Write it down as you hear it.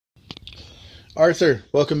Arthur,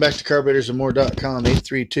 welcome back to carburetorsamore.com,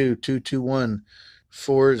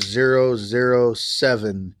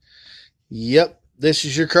 832-221-4007. Yep, this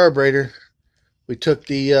is your carburetor. We took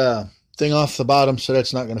the thing off the bottom, so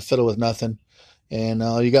that's not going to fiddle with nothing. And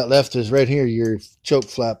all you got left is right here, your choke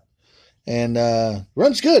flap. And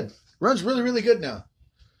runs good. Runs really, really good now.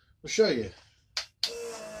 We'll show you.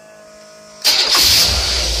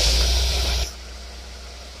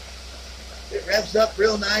 It revs up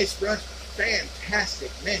real nice, runs fantastic.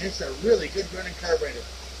 Man, it's a really good running carburetor.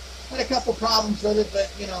 Had a couple problems with it, but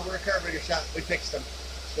you know, we're a carburetor shop. We fixed them.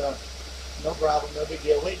 So, no problem, no big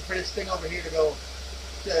deal. Waiting for this thing over here to go,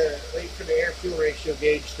 wait for the air-fuel ratio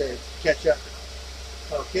gauge to catch up.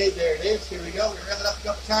 Okay, there it is. Here we go. We rev it up a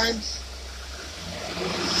couple times.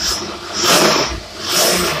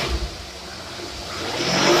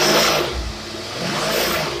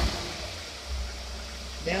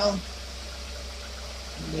 Now,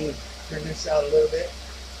 let me turn this out a little bit.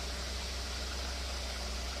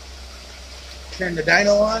 Turn the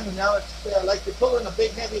dyno on, and now it's like you're pulling a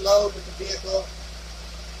big heavy load with the vehicle.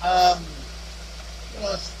 You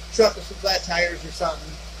know, it's a truck with some flat tires or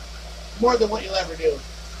something. More than what you'll ever do.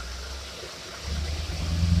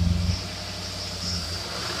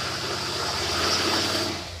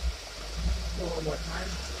 One more time.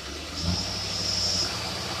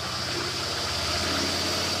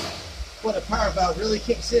 What a power valve really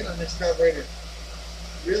kicks in on this carburetor.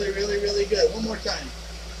 Really, really, really good. One more time.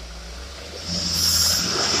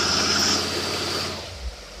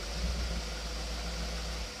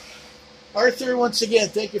 Arthur, once again,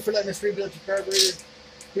 thank you for letting us rebuild your carburetor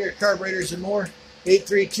here at Carburetors and More.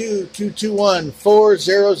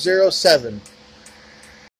 832-221-4007.